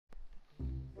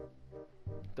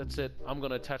That's it. I'm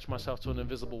gonna attach myself to an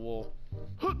invisible wall.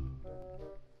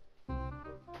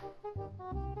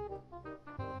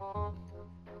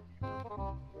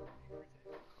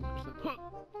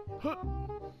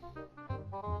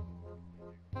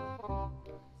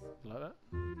 Like that?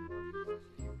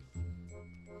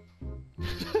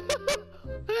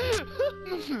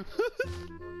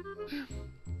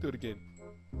 Do it again.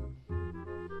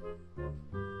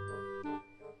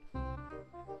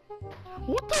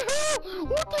 What the hell?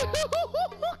 What the hell?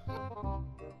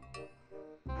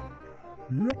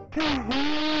 What the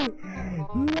hell?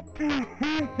 What the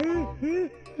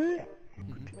hell?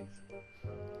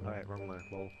 Alright, wrong way,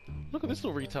 lol. Look at this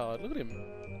little retard. Look at him.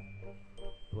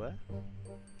 What?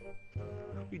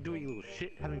 What are you doing, you little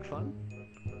shit? Having fun?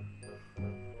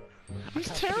 He's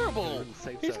terrible!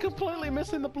 He's completely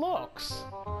missing the blocks!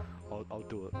 I'll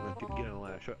do it. Get in the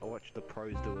way. I'll watch the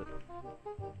pros do it.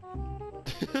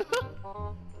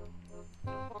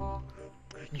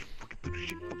 You fucking little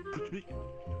shit, push me.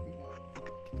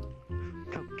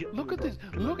 Look at this!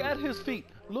 Look at his feet!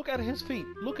 Look at his feet!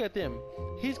 Look at them!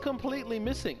 He's completely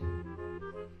missing!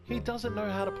 He doesn't know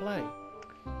how to play.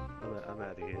 I'm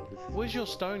out of here. Where's your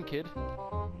stone, kid?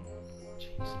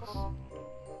 Jesus.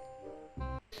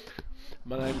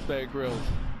 My name's Bear Grylls,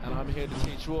 and I'm here to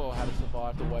teach you all how to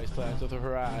survive the wastelands of the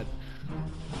Haran.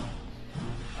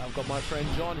 I've got my friend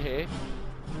John here.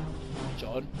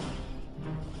 John.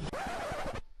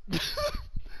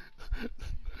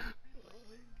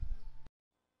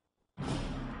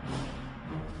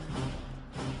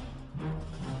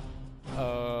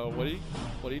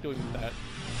 What are you doing with that?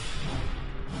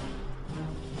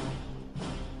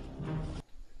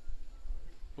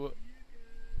 What?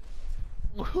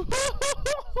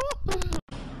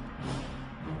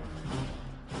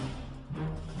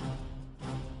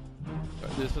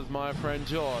 This is my friend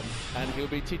John, and he'll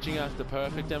be teaching us the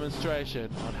perfect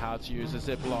demonstration on how to use a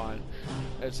zip line.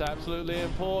 It's absolutely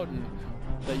important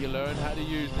that you learn how to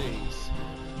use these.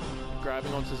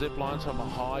 Grabbing onto zip lines from a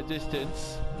high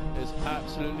distance is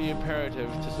absolutely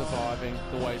imperative to surviving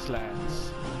the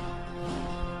wastelands.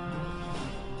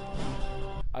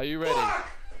 Are you ready?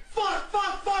 Fuck!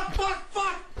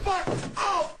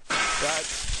 Oh!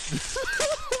 That's...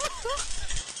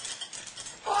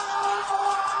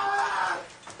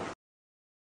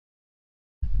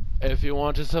 If you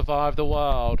want to survive the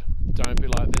world, don't be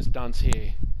like this dunce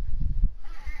here.